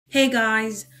Hey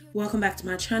guys, welcome back to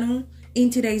my channel. In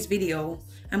today's video,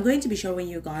 I'm going to be showing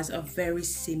you guys a very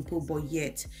simple but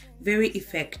yet very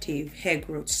effective hair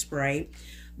growth spray.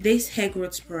 This hair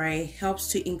growth spray helps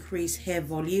to increase hair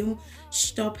volume,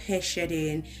 stop hair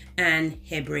shedding and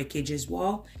hair breakage as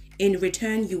well. In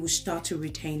return, you will start to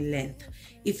retain length.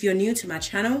 If you're new to my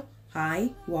channel,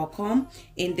 hi, welcome.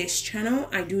 In this channel,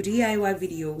 I do DIY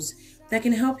videos that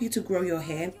can help you to grow your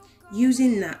hair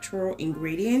using natural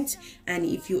ingredients. And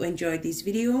if you enjoyed this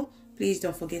video, please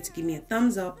don't forget to give me a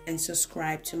thumbs up and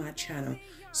subscribe to my channel.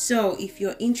 So if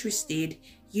you're interested,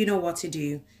 you know what to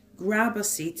do. Grab a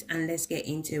seat and let's get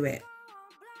into it.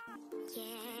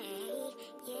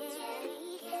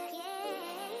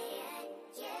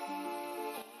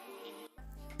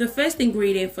 The first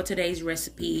ingredient for today's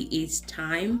recipe is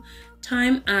thyme.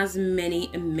 Thyme has many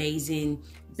amazing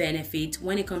benefits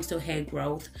when it comes to hair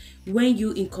growth. When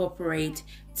you incorporate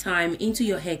thyme into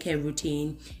your hair care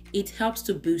routine, it helps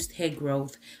to boost hair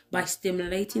growth by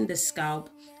stimulating the scalp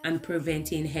and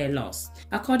preventing hair loss.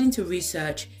 According to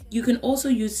research, you can also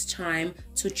use thyme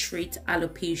to treat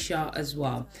alopecia as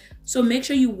well. So make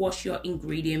sure you wash your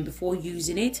ingredient before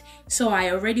using it. So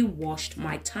I already washed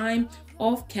my thyme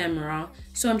off camera,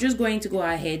 so I'm just going to go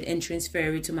ahead and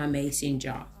transfer it to my mason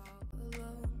jar.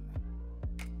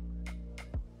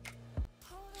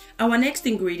 Our next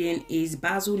ingredient is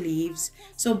basil leaves.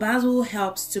 So basil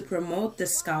helps to promote the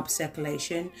scalp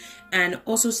circulation and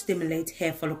also stimulate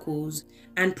hair follicles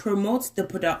and promotes the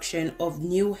production of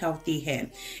new healthy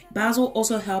hair. Basil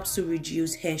also helps to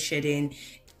reduce hair shedding.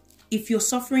 If you're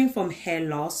suffering from hair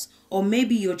loss or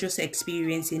maybe you're just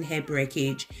experiencing hair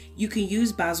breakage, you can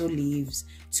use basil leaves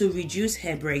to reduce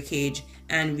hair breakage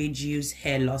and reduce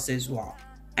hair loss as well.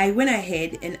 I went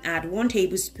ahead and add 1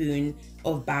 tablespoon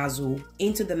of basil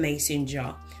into the mason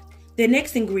jar. The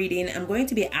next ingredient I'm going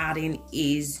to be adding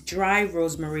is dry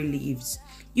rosemary leaves.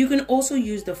 You can also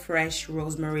use the fresh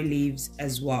rosemary leaves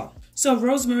as well. So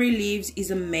rosemary leaves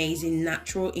is an amazing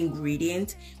natural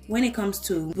ingredient when it comes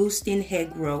to boosting hair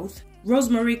growth.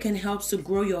 Rosemary can help to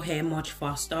grow your hair much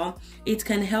faster. It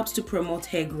can help to promote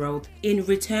hair growth. In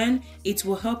return, it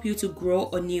will help you to grow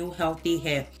a new healthy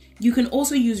hair. You can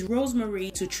also use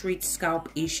rosemary to treat scalp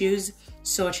issues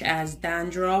such as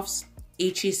dandruffs,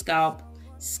 itchy scalp,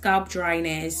 scalp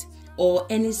dryness, or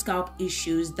any scalp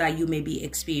issues that you may be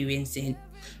experiencing.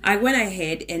 I went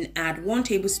ahead and add 1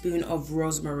 tablespoon of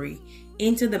rosemary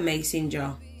into the mason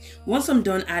jar. Once I'm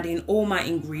done adding all my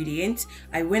ingredients,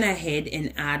 I went ahead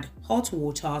and add hot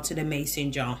water to the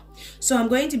mason jar. So I'm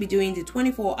going to be doing the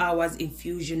 24 hours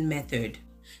infusion method.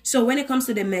 So when it comes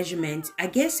to the measurement, I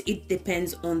guess it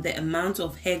depends on the amount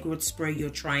of hair growth spray you're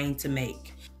trying to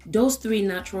make. Those 3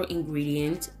 natural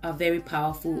ingredients are very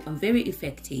powerful and very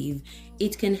effective.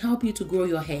 It can help you to grow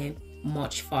your hair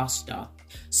much faster.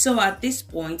 So at this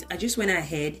point, I just went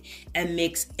ahead and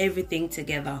mixed everything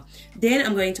together. Then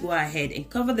I'm going to go ahead and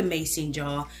cover the mason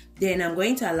jar. Then I'm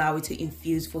going to allow it to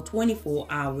infuse for 24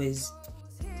 hours.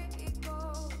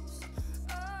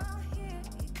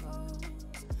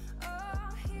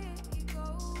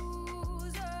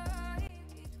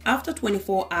 After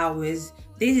 24 hours,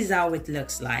 this is how it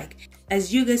looks like.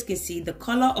 As you guys can see, the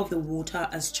color of the water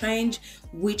has changed,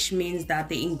 which means that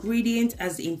the ingredient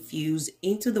has infused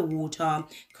into the water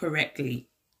correctly.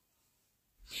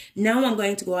 Now I'm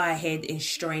going to go ahead and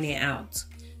strain it out.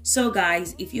 So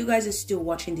guys, if you guys are still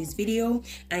watching this video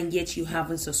and yet you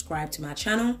haven't subscribed to my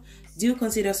channel, do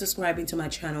consider subscribing to my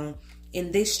channel.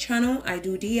 In this channel, I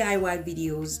do DIY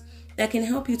videos that can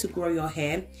help you to grow your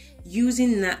hair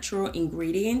using natural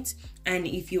ingredients. And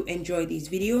if you enjoy this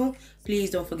video,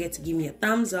 please don't forget to give me a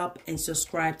thumbs up and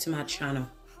subscribe to my channel.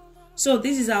 So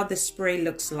this is how the spray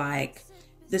looks like.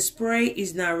 The spray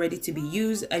is now ready to be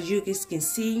used. As you guys can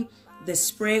see, the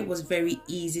spray was very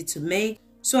easy to make.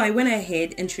 So I went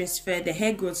ahead and transferred the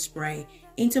hair growth spray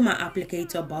into my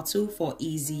applicator bottle for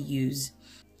easy use.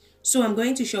 So I'm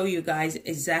going to show you guys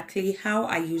exactly how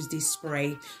I use this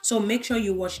spray. So make sure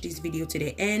you watch this video to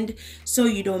the end so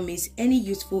you don't miss any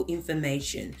useful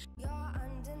information.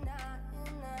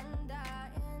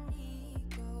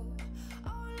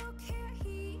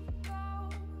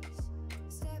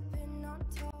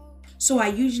 So I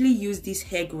usually use this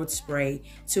hair growth spray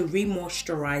to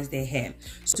re-moisturize the hair.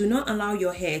 So do not allow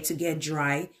your hair to get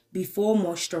dry before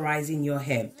moisturizing your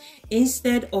hair.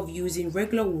 Instead of using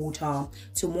regular water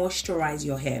to moisturize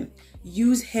your hair,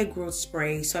 use hair growth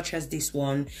spray such as this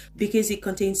one because it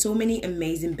contains so many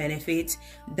amazing benefits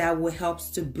that will help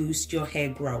to boost your hair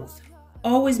growth.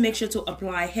 Always make sure to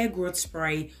apply hair growth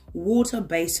spray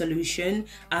water-based solution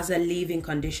as a leave-in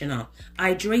conditioner.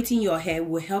 Hydrating your hair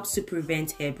will help to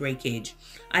prevent hair breakage.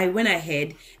 I went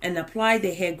ahead and applied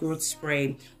the hair growth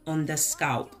spray on the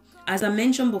scalp. As I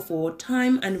mentioned before,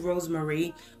 thyme and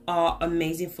rosemary are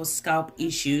amazing for scalp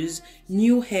issues,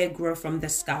 new hair growth from the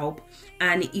scalp,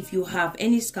 and if you have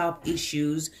any scalp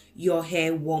issues, your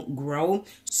hair won't grow.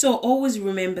 So always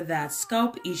remember that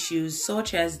scalp issues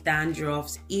such as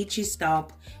dandruff, itchy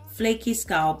scalp, flaky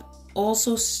scalp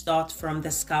also start from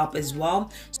the scalp as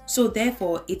well. So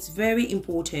therefore, it's very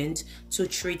important to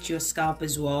treat your scalp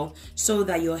as well so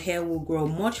that your hair will grow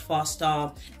much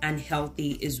faster and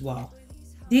healthy as well.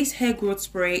 This hair growth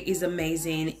spray is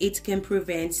amazing. It can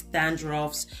prevent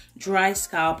dandruffs, dry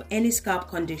scalp, any scalp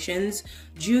conditions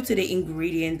due to the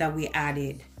ingredient that we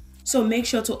added. So make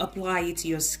sure to apply it to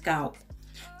your scalp.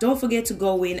 Don't forget to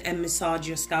go in and massage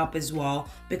your scalp as well,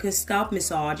 because scalp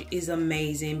massage is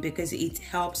amazing because it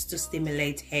helps to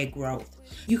stimulate hair growth.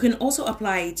 You can also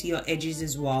apply it to your edges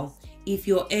as well. If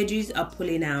your edges are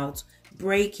pulling out,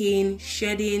 breaking,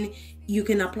 shedding, you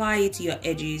can apply it to your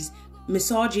edges.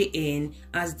 Massage it in,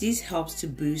 as this helps to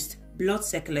boost blood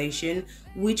circulation,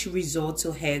 which results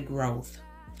to hair growth.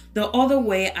 The other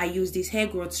way I use this hair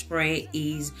growth spray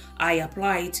is I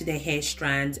apply it to the hair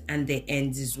strands and the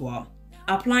ends as well.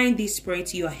 Applying this spray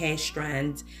to your hair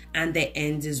strands and the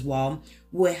ends as well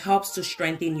will help to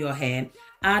strengthen your hair,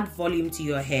 add volume to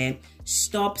your hair,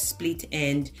 stop split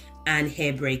end and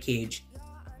hair breakage.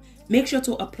 Make sure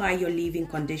to apply your leave-in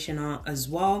conditioner as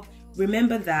well.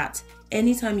 Remember that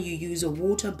anytime you use a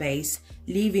water-based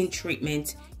leave-in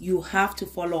treatment, you have to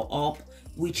follow up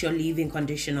with your leave-in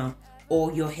conditioner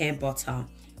or your hair butter,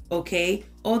 okay?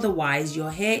 Otherwise, your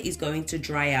hair is going to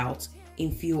dry out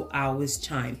in few hours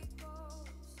time.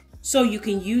 So you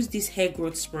can use this hair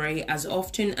growth spray as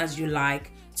often as you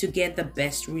like to get the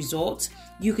best results.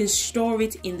 You can store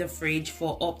it in the fridge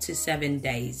for up to 7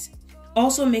 days.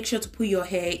 Also, make sure to put your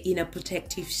hair in a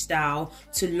protective style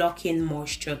to lock in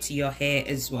moisture to your hair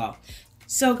as well.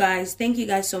 So guys, thank you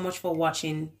guys so much for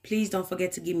watching. Please don't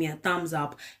forget to give me a thumbs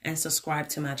up and subscribe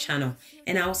to my channel.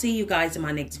 And I'll see you guys in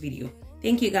my next video.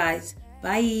 Thank you guys.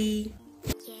 Bye.